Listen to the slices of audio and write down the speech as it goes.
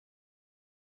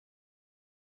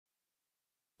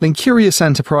Linkurious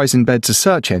Enterprise embeds a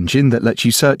search engine that lets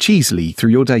you search easily through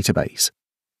your database.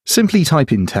 Simply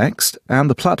type in text, and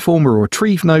the platform will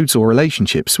retrieve nodes or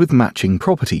relationships with matching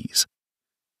properties.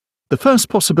 The first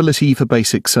possibility for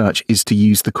basic search is to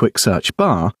use the quick search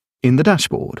bar in the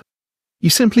dashboard.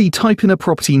 You simply type in a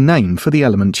property name for the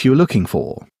element you're looking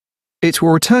for. It will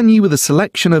return you with a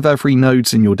selection of every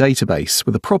nodes in your database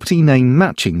with a property name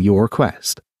matching your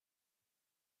request.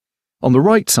 On the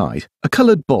right side, a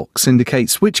coloured box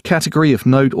indicates which category of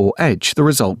node or edge the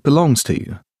result belongs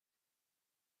to.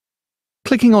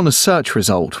 Clicking on a search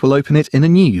result will open it in a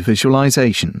new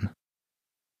visualization.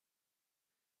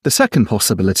 The second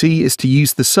possibility is to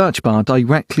use the search bar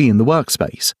directly in the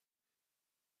workspace.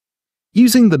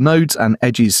 Using the Nodes and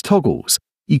Edges toggles,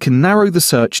 you can narrow the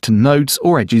search to nodes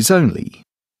or edges only.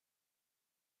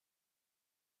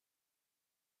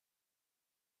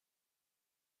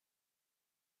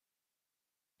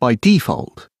 By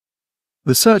default,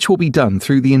 the search will be done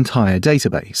through the entire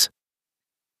database.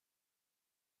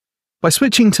 By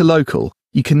switching to Local,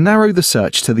 you can narrow the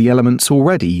search to the elements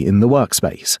already in the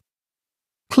workspace.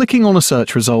 Clicking on a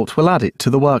search result will add it to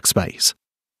the workspace.